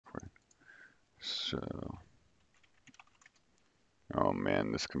So, oh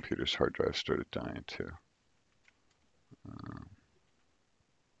man, this computer's hard drive started dying too.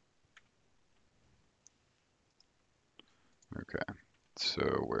 Okay, so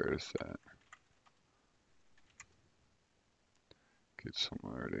where is that? Get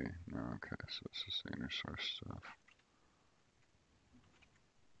similarity. No, okay, so this is the inner source stuff.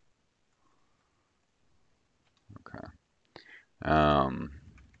 Okay. Um,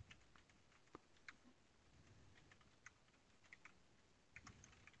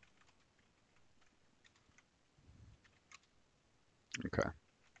 okay.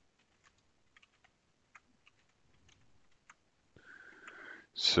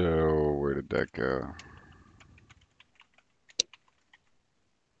 So where did that go?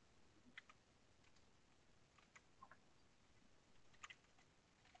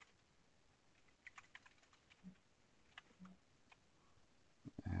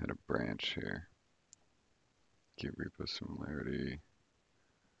 I had a branch here. Get repo similarity.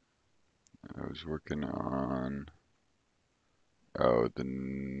 I was working on, oh, no.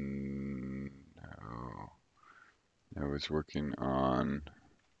 I was working on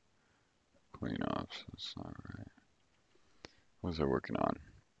cleanoffs. That's not right. What was I working on?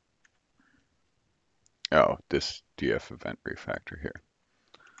 Oh, this DF event refactor here.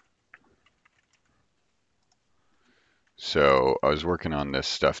 So I was working on this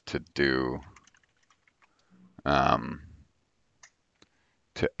stuff um,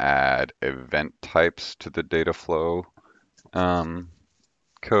 to add event types to the data flow um,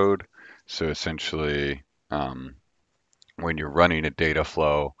 code. So essentially, um, when you're running a data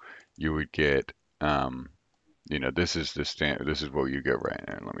flow, you would get, this is the standard. This is what you get right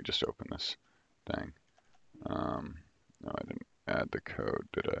now. Let me just open this thing. No, I didn't add the code,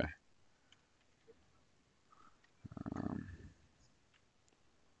 did I? Um,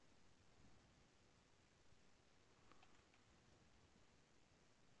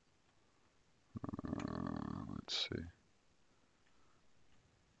 let's see.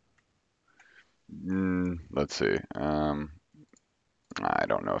 Let's see. I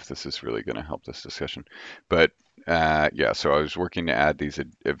don't know if this is really going to help this discussion, but yeah, so I was working to add these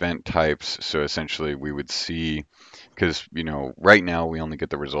event types. So essentially, we would see, because right now we only get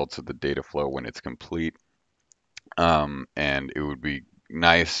the results of the data flow when it's complete, and it would be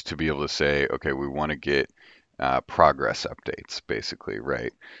nice to be able to say, okay, we want to get progress updates, basically,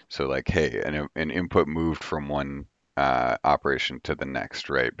 right? So like, hey, an input moved from one operation to the next,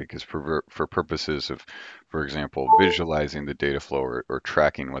 right? Because for purposes of, for example, visualizing the data flow or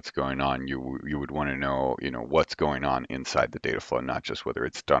tracking what's going on, you would want to know, what's going on inside the data flow, not just whether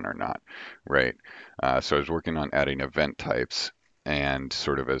it's done or not, right? So I was working on adding event types, and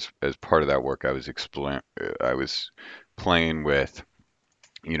sort of as part of that work, I was playing with,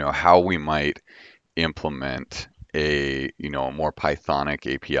 how we might implement a more Pythonic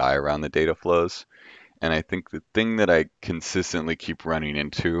API around the data flows. And I think the thing that I consistently keep running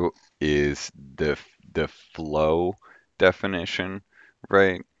into is the flow definition,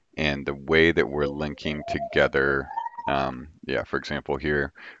 right? And the way that we're linking together. Yeah, for example,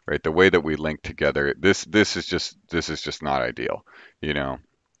 here, right? The way that we link together, this is just not ideal, you know.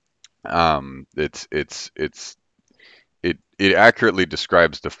 It accurately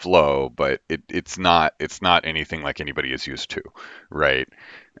describes the flow, but it's not anything like anybody is used to, right?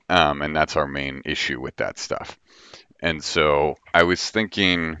 And that's our main issue with that stuff. And so I was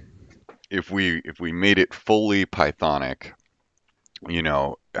thinking, if we made it fully Pythonic,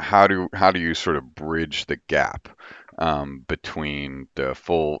 how do you sort of bridge the gap between the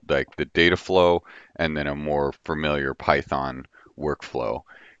full, like the data flow, and then a more familiar Python workflow?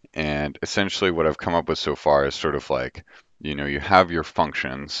 And essentially what I've come up with so far is sort of like, you have your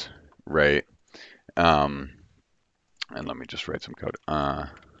functions, right? Um, and let me just write some code.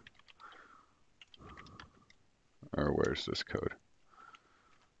 Or where's this code?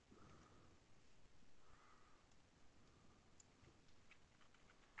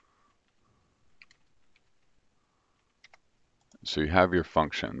 So you have your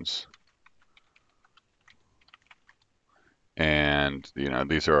functions, and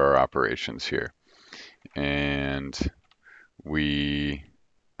these are our operations here. And we,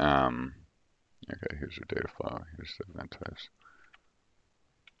 okay, here's your data flow. Here's the event types.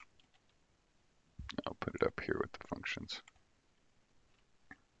 I'll put it up here with the functions.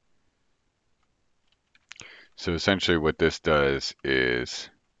 So essentially what this does is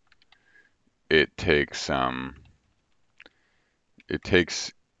it takes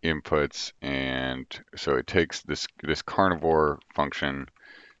inputs, and so it takes this carnivore function,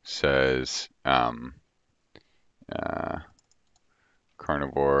 says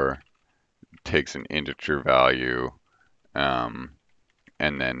carnivore takes an integer value, um,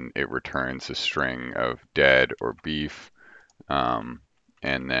 and then it returns a string of dead or beef. Um,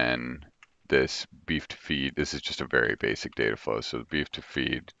 and then this beef to feed, this is just a very basic data flow. So the beef to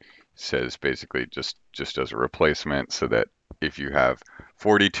feed says basically just as a replacement, so that if you have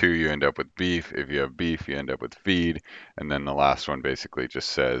 42, you end up with beef. If you have beef, you end up with feed. And then the last one basically just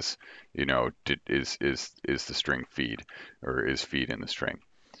says, is the string feed, or is feed in the string,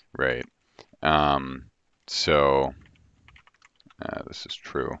 right? Um, so this is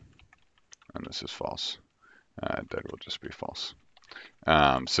true and this is false. That will just be false.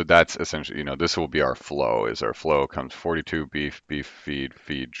 So that's essentially, this will be our flow. Is our flow comes 42 beef, beef, feed,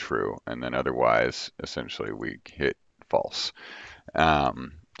 feed, true, and then otherwise, essentially, we hit false.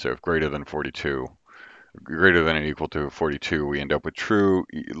 So if greater than 42, greater than or equal to 42, we end up with true.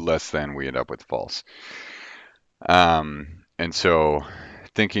 Less than, we end up with false. And so,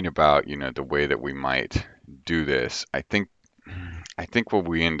 thinking about, the way that we might do this, I think what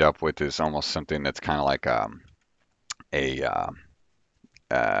we end up with is almost something that's kind of like a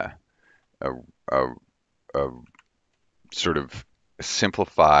uh, a, a a sort of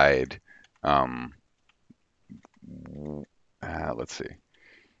simplified, um, let's see,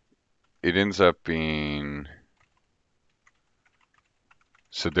 it ends up being,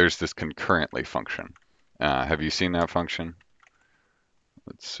 so there's this concurrently function. Have you seen that function?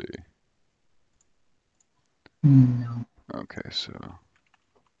 Let's see. No. Okay, so,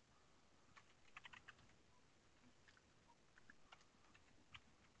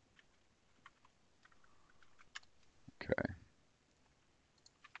 okay.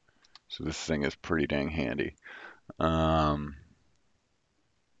 So this thing is pretty dang handy. Um,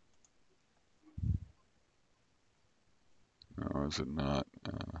 no, is it not?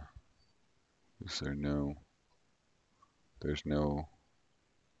 Is there no, there's no,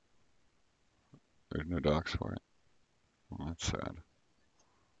 there's no docs for it. Well, that's sad.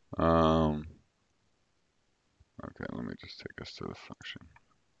 Um, okay, let me just take us to the function.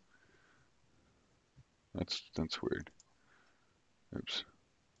 That's weird. Oops.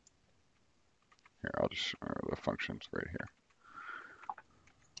 Here, I'll just, the function's right here.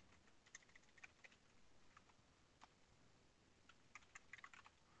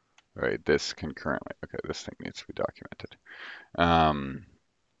 All right, this concurrently. Okay, this thing needs to be documented. Um,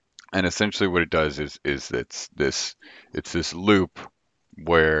 and essentially what it does is it's this loop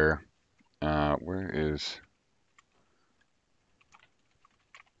where is,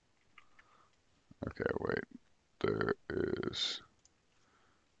 okay, wait, there is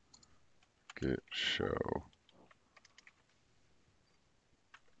git show.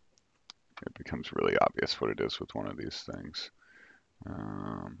 It becomes really obvious what it is with one of these things.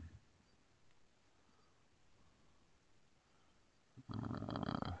 Um,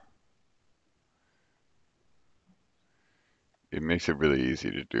 uh, it makes it really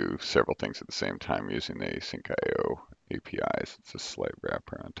easy to do several things at the same time using the async IO APIs. It's a slight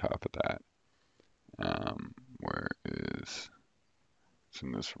wrapper on top of that. Where is, it's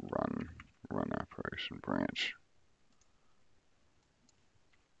in this run operation branch.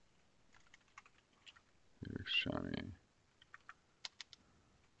 Here's Johnny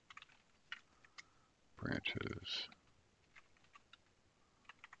branches.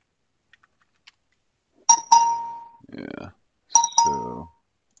 Yeah. So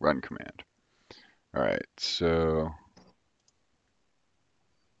run command. All right. So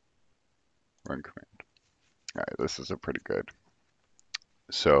run command. All right. This is a pretty good.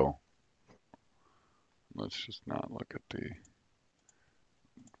 So let's just not look at the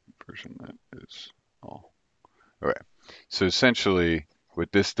version that is all. Okay. So essentially,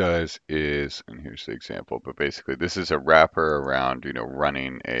 what this does is, and here's the example, but basically this is a wrapper around,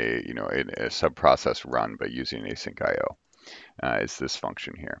 running a sub-process run by using async IO. Is this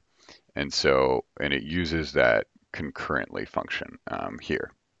function here. And it uses that concurrently function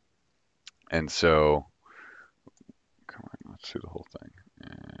here. And so, come on, let's do the whole thing.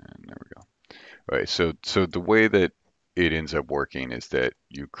 And there we go. All right, so the way that it ends up working is that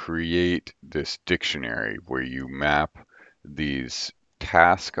you create this dictionary where you map these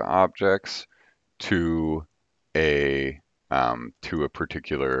task objects to a to a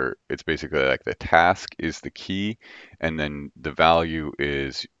particular. It's basically like the task is the key, and then the value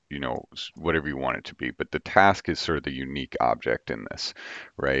is, whatever you want it to be. But the task is sort of the unique object in this,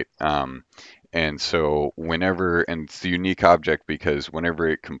 right? And so and it's the unique object because whenever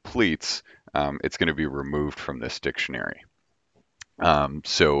it completes, it's going to be removed from this dictionary.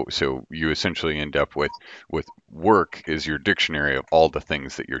 So you essentially end up with work is your dictionary of all the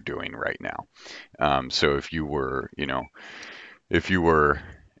things that you're doing right now. So if you were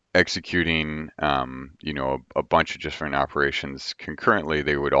executing, a bunch of different operations concurrently,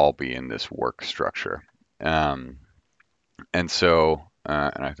 they would all be in this work structure. Um, and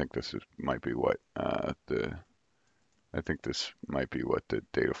I think might be what I think this might be what the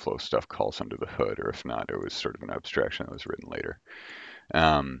data flow stuff calls under the hood, or if not, it was sort of an abstraction that was written later.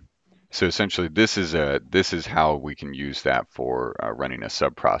 Um, so essentially, this is how we can use that for running a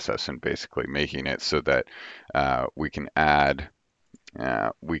sub process and basically making it so that we can add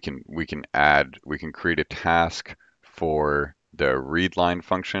we can create a task for the read line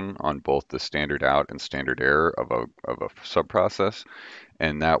function on both the standard out and standard error of a sub process,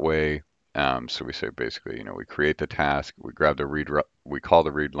 and that way, so we say basically, we create the task, we grab the we call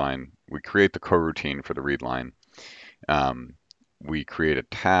the read line, we create the coroutine for the read line. Um, we create a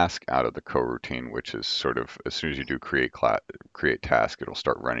task out of the coroutine, which is sort of as soon as you do create task, it'll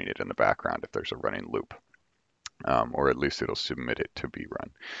start running it in the background if there's a running loop, or at least it'll submit it to be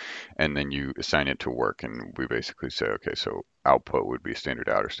run. And then you assign it to work, and we basically say, okay, so output would be standard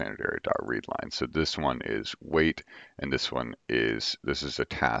out or standard error dot read line. So this one is wait, and this is a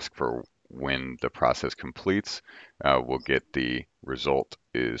task for when the process completes. We'll get the result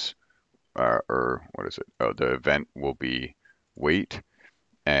is or what is it? Oh, the event will be wait,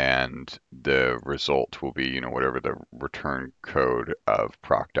 and the result will be, whatever the return code of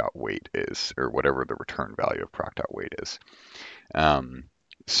proc.wait is, or whatever the return value of proc.wait is. Um,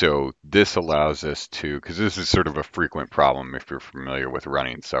 so this allows us to, because this is sort of a frequent problem if you're familiar with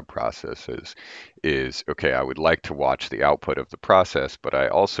running sub-processes, is okay, I would like to watch the output of the process, but I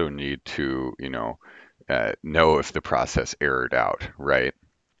also need to, know if the process errored out, right?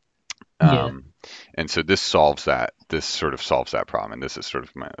 Yeah. Um, and so this solves that. This sort of solves that problem. And this is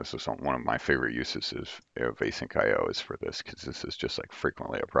one of my favorite uses of async IO is for this because this is just like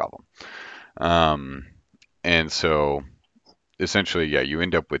frequently a problem. Um, and so essentially, yeah, you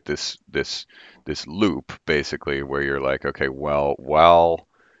end up with this loop basically where you're like, okay, well, while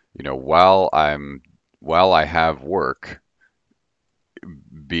I have work,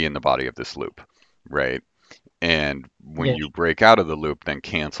 be in the body of this loop, right? And when Yeah. you break out of the loop, then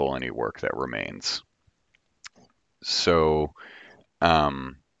cancel any work that remains. So,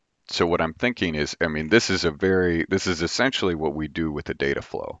 um, so what I'm thinking is, I mean, this is essentially what we do with the data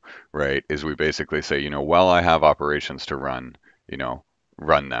flow, right? Is we basically say, while I have operations to run, you know,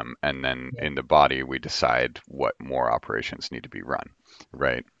 run them, and then Yeah. in the body we decide what more operations need to be run,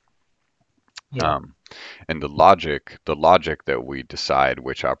 right? Yeah. Um, and the logic that we decide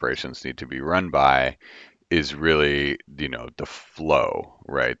which operations need to be run by is really, the flow,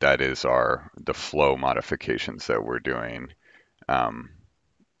 right? That is the flow modifications that we're doing, um,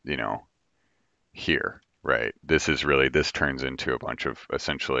 you know, here, right? This turns into a bunch of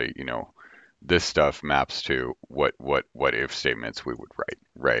essentially, this stuff maps to what if statements we would write,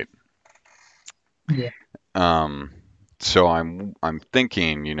 right? Yeah. Um, so I'm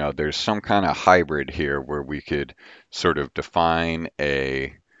thinking, there's some kind of hybrid here where we could sort of define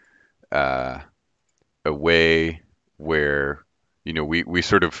uh, a way where, we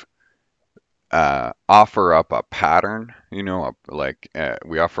sort of offer up a pattern, we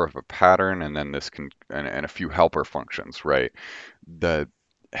offer up a pattern and then this can and a few helper functions, right? That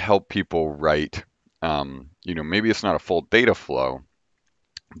help people write, maybe it's not a full data flow,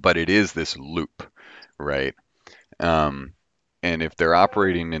 but it is this loop, right? Um, and if they're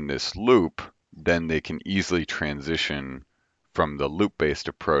operating in this loop, then they can easily transition from the loop-based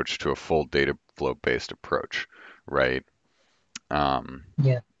approach to a full data flow-based approach, right? Um,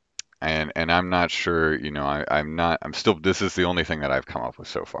 Yeah. and I'm not sure, I'm still, this is the only thing that I've come up with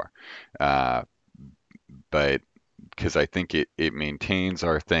so far. Uh, but because I think it maintains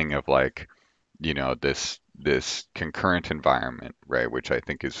our thing of like, this concurrent environment, right? Which I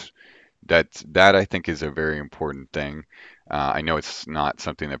think is that I think is a very important thing. I know it's not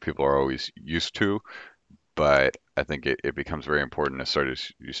something that people are always used to, but I think it becomes very important as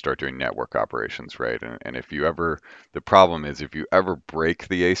you start doing network operations, right? And if you ever, the problem is if you ever break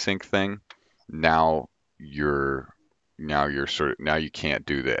the async thing, now you're now you can't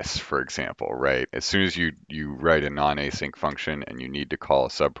do this, for example, right? As soon as you write a non-async function and you need to call a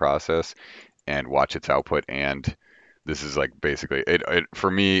subprocess, and watch its output. And this is like basically for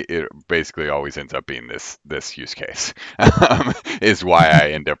me. It basically always ends up being this use case is why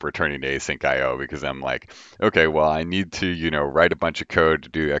I end up returning to async IO because I'm like, okay, well, I need to write a bunch of code to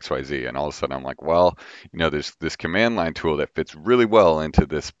do X Y Z, and all of a sudden I'm like, well, there's this command line tool that fits really well into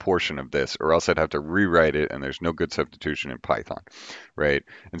this portion of this, or else I'd have to rewrite it, and there's no good substitution in Python, right?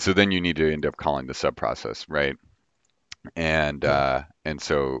 And so then you need to end up calling the subprocess, right? And Yeah.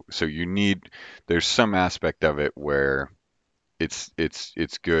 so you need there's some aspect of it where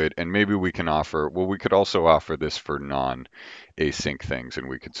it's good, and maybe we can offer, well, we could also offer this for non-async things, and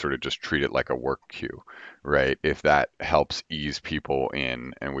we could sort of just treat it like a work queue, right? If that helps ease people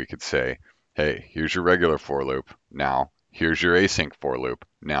in, and we could say, hey, here's your regular for loop. Now, here's your async for loop.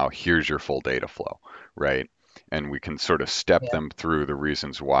 Now, here's your full data flow, right? And we can sort of step yeah, them through the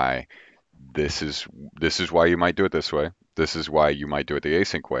reasons why this is this is why you might do it this way. This is why you might do it the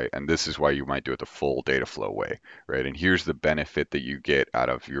async way, and this is why you might do it the full data flow way, right? And here's the benefit that you get out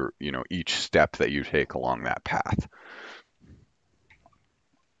of your, each step that you take along that path.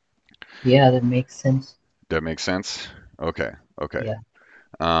 yeah, that makes sense. That makes sense? Okay, okay. Yeah,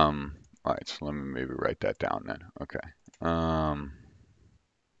 All right, so let me maybe write that down then. Okay. Um,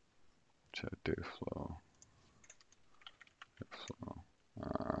 so data flow, flow,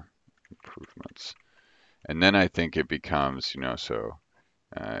 improvements. And then I think it becomes, so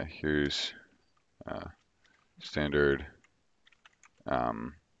here's uh, standard,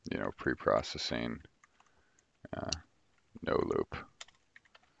 um, pre-processing, uh, no loop,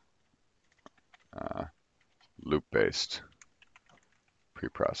 uh, loop-based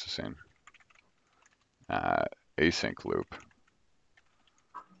pre-processing, uh, async loop,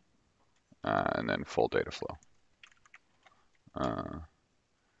 and then full data flow.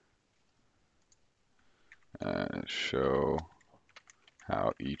 Uh, show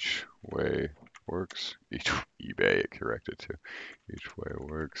how each way works. Each eBay it corrected to each way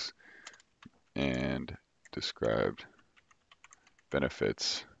works, and described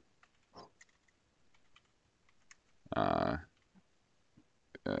benefits uh,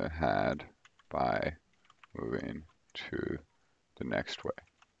 had by moving to the next way.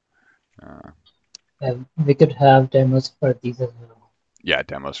 Uh, we could have demos for these as well. yeah,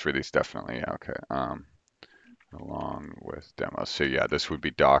 demos for these definitely. Yeah, okay. Along with demos. So yeah, this would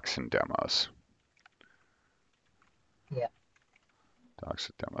be docs and demos. Yeah, Docs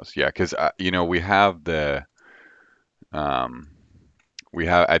and demos. Yeah, because we have the um, we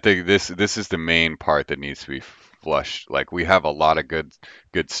have. I think this is the main part that needs to be flushed. Like we have a lot of good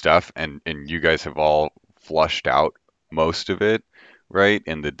stuff, and you guys have all flushed out most of it, right?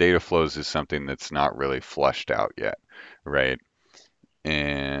 And the data flows is something that's not really flushed out yet, right?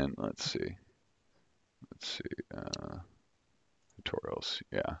 And let's see, tutorials,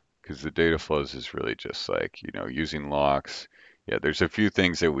 yeah, because the data flows is really just like, using locks. Yeah, there's a few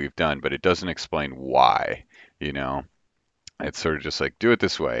things that we've done, but it doesn't explain why, you know. It's sort of just like do it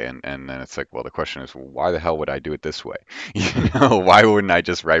this way, and then it's like, well, the question is, well, why the hell would I do it this way? Why wouldn't I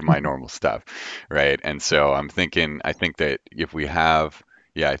just write my normal stuff, right? And so I think that if we have,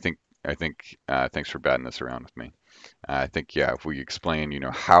 yeah, thanks for batting this around with me. I think, yeah, if we explain,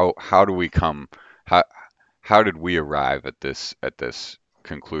 how do we come, how how did we arrive at this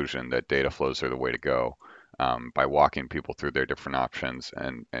conclusion that data flows are the way to go, by walking people through their different options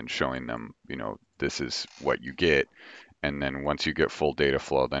and showing them, this is what you get. And then once you get full data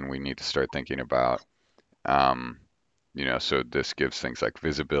flow, then we need to start thinking about, um, so this gives things like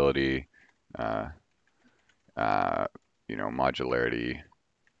visibility, uh, uh, modularity,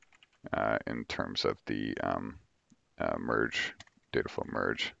 in terms of the merge, data flow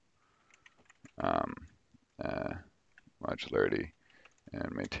merge, um, uh, modularity,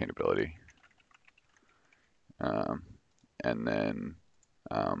 and maintainability. Um, and then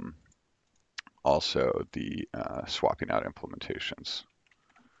um, also the swapping out implementations.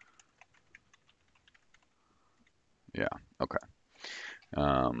 Yeah, okay.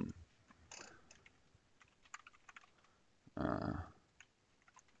 Um, uh,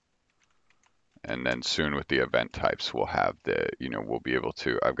 and then soon with the event types, we'll have we'll be able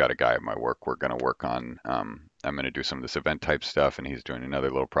to, I've got a guy at my work, we're going to work on, I'm going to do some of this event type stuff, and he's doing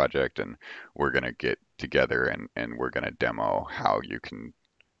another little project, and we're going to get together and we're going to demo how you can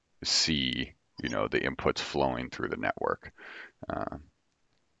see, the inputs flowing through the network. Uh,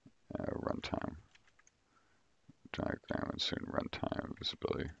 runtime diagram, and soon runtime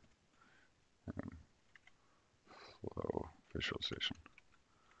visibility and flow visualization.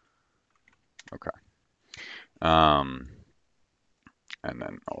 Okay. Um, and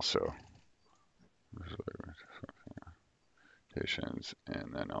then also visualizations,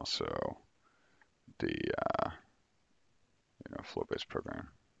 and then also the flow-based program.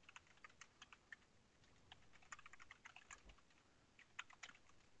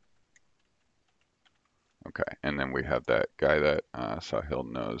 Okay, and then we have that guy that Sahil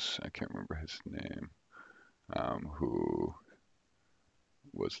knows. I can't remember his name. Who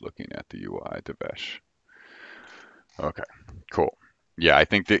was looking at the UI, Devesh. Okay, cool. Yeah, I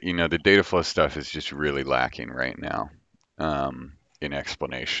think that the data flow stuff is just really lacking right now, in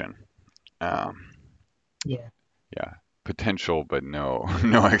explanation. Um, yeah, yeah. potential, but no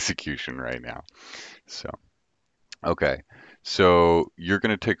no execution right now. So okay, so you're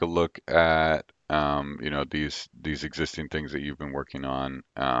going to take a look at these existing things that you've been working on.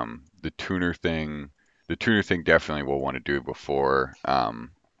 The tuner thing definitely we'll want to do before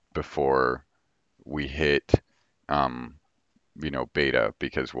we hit um, beta,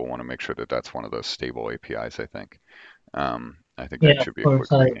 because we'll want to make sure that that's one of those stable APIs, I think. I think that Yeah, of should be a course.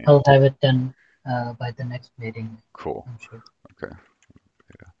 quick rename. I'll have it done by the next meeting, Cool. I'm sure. Okay.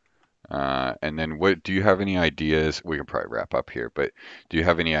 And then what do you have any ideas? We can probably wrap up here, but do you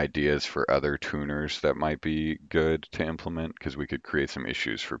have any ideas for other tuners that might be good to implement? Because we could create some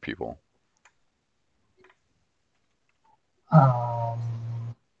issues for people.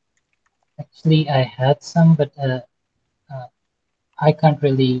 Um, Actually, I had some, but uh, I can't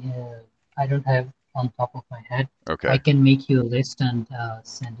really. I don't have on top of my head. I Okay. can make you a list and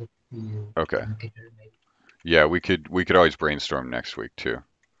send it to you Okay. on Gitter, maybe. Yeah, we could always brainstorm next week too,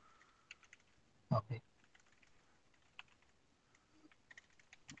 Okay.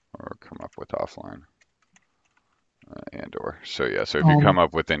 or come up with offline and or. So yeah, so if you come Um.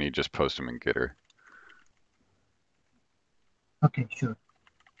 up with any, just post them in Gitter. Okay. Sure.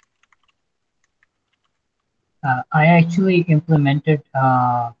 I actually implemented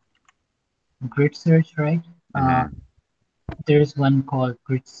grid search, right? Uh, Hmm. there's one called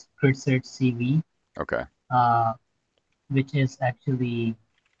grid search CV, Okay. uh, which is actually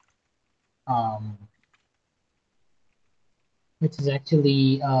um,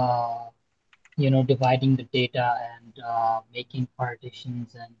 dividing the data and making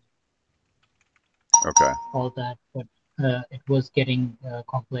partitions and Okay. all that. But it was getting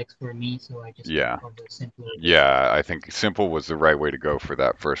complex for me, so I just went Yeah. for the simpler version. Yeah, I think simple was the right way to go for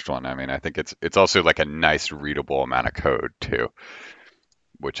that first one. I mean, I think it's also like a nice readable amount of code too,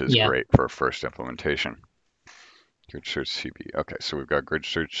 which is Yeah. great for a first implementation. Grid search CB. Okay, so we've got grid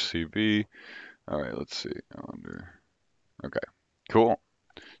search CB. All right, let's see. I wonder. Okay, cool.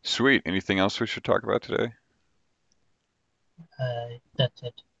 Sweet. Anything else we should talk about today? That's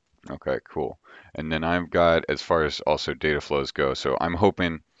it. Okay, cool. And then I've got, as far as also data flows go, so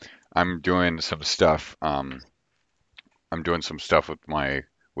I'm doing some stuff. I'm doing some stuff with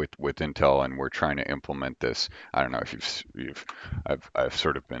with Intel, and we're trying to implement this. I don't know if I've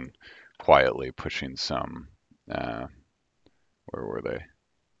sort of been quietly pushing some. Uh, where were they?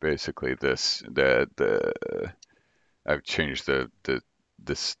 Basically, the I've changed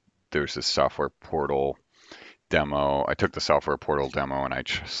this. There's this software portal demo. I took the software portal demo and I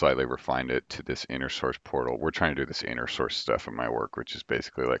slightly refined it to this inner source portal. We're trying to do this inner source stuff in my work, which is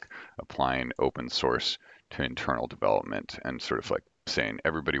basically like applying open source to internal development and sort of like saying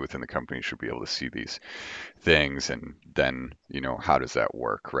everybody within the company should be able to see these things, and then how does that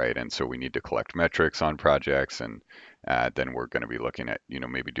work, right? And so we need to collect metrics on projects, and then we're going to be looking at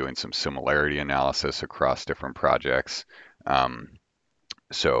maybe doing some similarity analysis across different projects. um,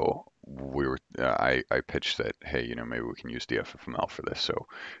 so I pitched that, hey, maybe we can use DFFML for this. So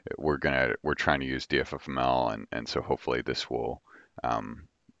we're trying to use DFFML, and so hopefully um,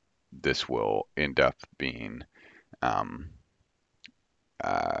 this will end up being um,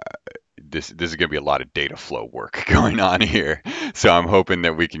 uh, this is going to be a lot of data flow work going on here. So I'm hoping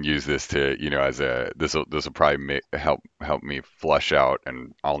that we can use this to, as a this will probably help me flush out,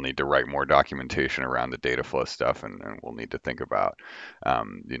 and I'll need to write more documentation around the data flow stuff, and we'll need to think about,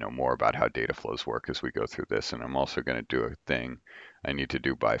 more about how data flows work as we go through this. And I'm also going to do a thing I need to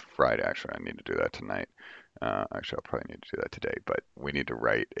do by Friday. Actually, I need to do that tonight. Actually, I'll probably need to do that today, but we need to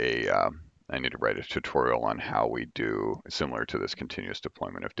write a I need to write a tutorial on how we do, similar to this continuous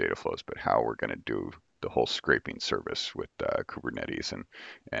deployment of data flows, but how we're going to do the whole scraping service with Kubernetes,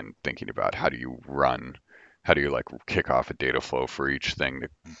 and thinking about how do you like kick off a data flow for each thing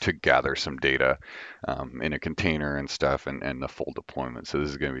to gather some data in a container and stuff, and the full deployment. So this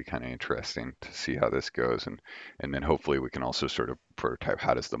is going to be kind of interesting to see how this goes, and then hopefully we can also sort of prototype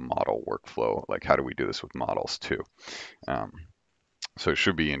how does the model workflow, like how do we do this with models too. Um, so it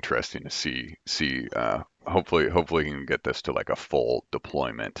should be interesting to see. Hopefully, we can get this to like a full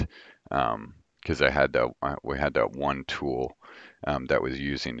deployment. Because we had that one tool that was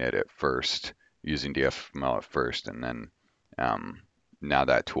using it at first, using DFML at first, and then um, now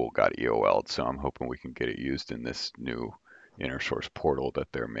that tool got EOL'd. So I'm hoping we can get it used in this new inner source portal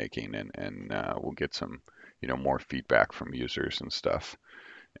that they're making, and we'll get some more feedback from users and stuff,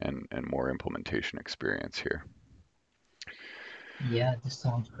 and more implementation experience here. Yeah, this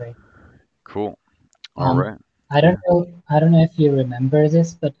sounds great. Cool. All Um, right. I don't Yeah. know. I don't know if you remember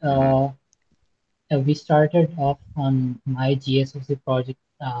this, but Hmm. we started off on my GSOC project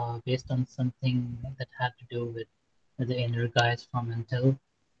based on something that had to do with the inner guys from Intel.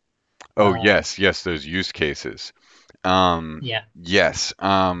 Oh, Uh, yes, yes, those use cases. Um, yeah, yes,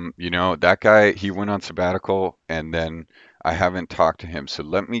 that guy, he went on sabbatical and then I haven't talked to him. So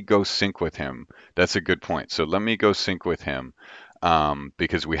let me go sync with him. That's a good point. So let me go sync with him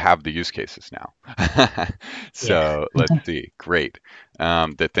because we have the use cases now. yeah. So let's see. Great.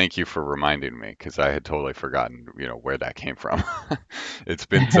 Thank you for reminding me because I had totally forgotten, where that came from. It's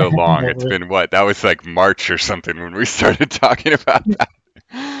been so long. No It's worries. been what? That was like March or something when we started talking about that.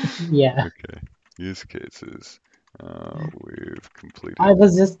 Yeah, Okay. Use cases. We've I completed.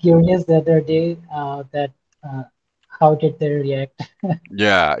 was just curious the other day that uh, how did they react?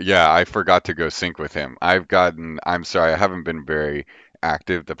 Yeah, yeah, I forgot to go sync with him. I'm sorry, I haven't been very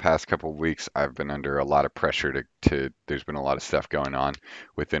active the past couple of weeks. I've been under a lot of pressure there's been a lot of stuff going on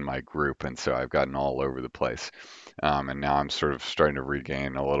within my group, and so I've gotten all over the place. And now I'm sort of starting to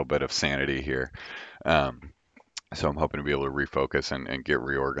regain a little bit of sanity here. Um, so I'm hoping to be able to refocus and get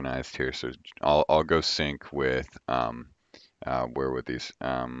reorganized here. So I'll go sync with, where would these,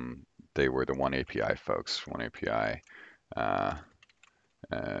 they were the One API folks, One API. Uh,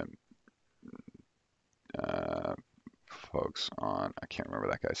 uh, uh, Folks on, I can't remember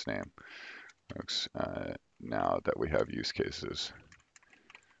that guy's name. Folks, now that we have use cases,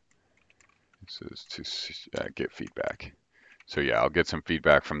 this is to get feedback. So yeah, I'll get some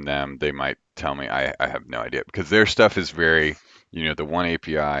feedback from them. They might tell me. I have no idea because their stuff is very, the One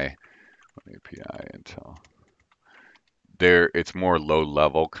API Intel. It's more low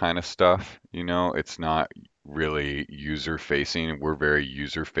level kind of stuff. It's not really user facing. We're very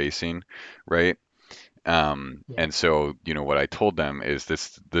user facing, right? Yeah, And so, what I told them is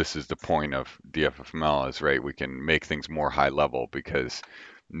this is the point of DFFML is right. We can make things more high level because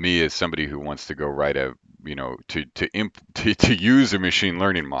me as somebody who wants to go write a, to use a machine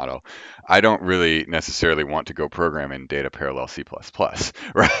learning model, I don't really necessarily want to go program in data parallel C++,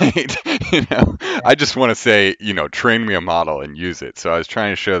 right? yeah, I just want to say, train me a model and use it. So I was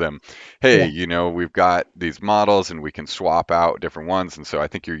trying to show them, hey, yeah, we've got these models and we can swap out different ones. And so I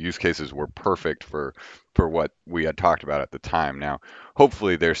think your use cases were perfect for what we had talked about at the time. Now,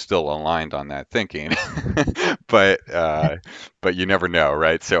 hopefully, they're still aligned on that thinking, but but you never know,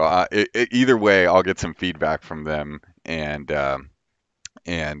 right? So either way, I'll get some feedback from them, and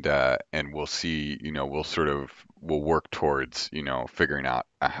we'll see. We'll work towards figuring out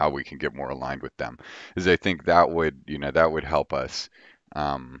how we can get more aligned with them, because I think that would help us.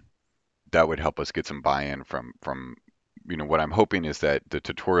 Um, that would help us get some buy-in from what I'm hoping is that the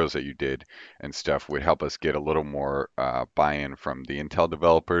tutorials that you did and stuff would help us get a little more buy-in from the Intel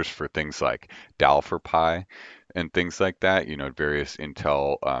developers for things like DAL for Pi and things like that, various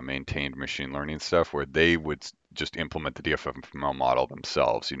Intel maintained machine learning stuff where they would just implement the DFML model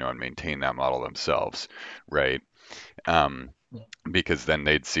themselves, and maintain that model themselves, right? Um, yeah, because then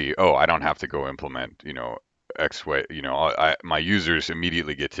they'd see, oh, I don't have to go implement, X way, my users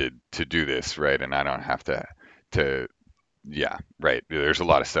immediately get to do this, right? And I don't have to, yeah, right. There's a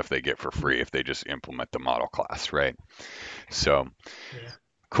lot of stuff they get for yeah, free if they just implement the model class, right? So yeah.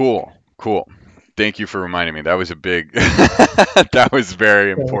 cool, cool. Thank you for reminding me. That was a big, that was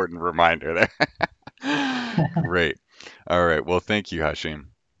very So important reminder there. Great. All right. Well, thank you, Hashim.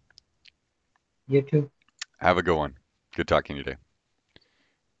 you too. Have a good one. Good talking to you today.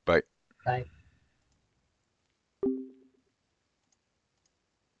 Bye. Bye.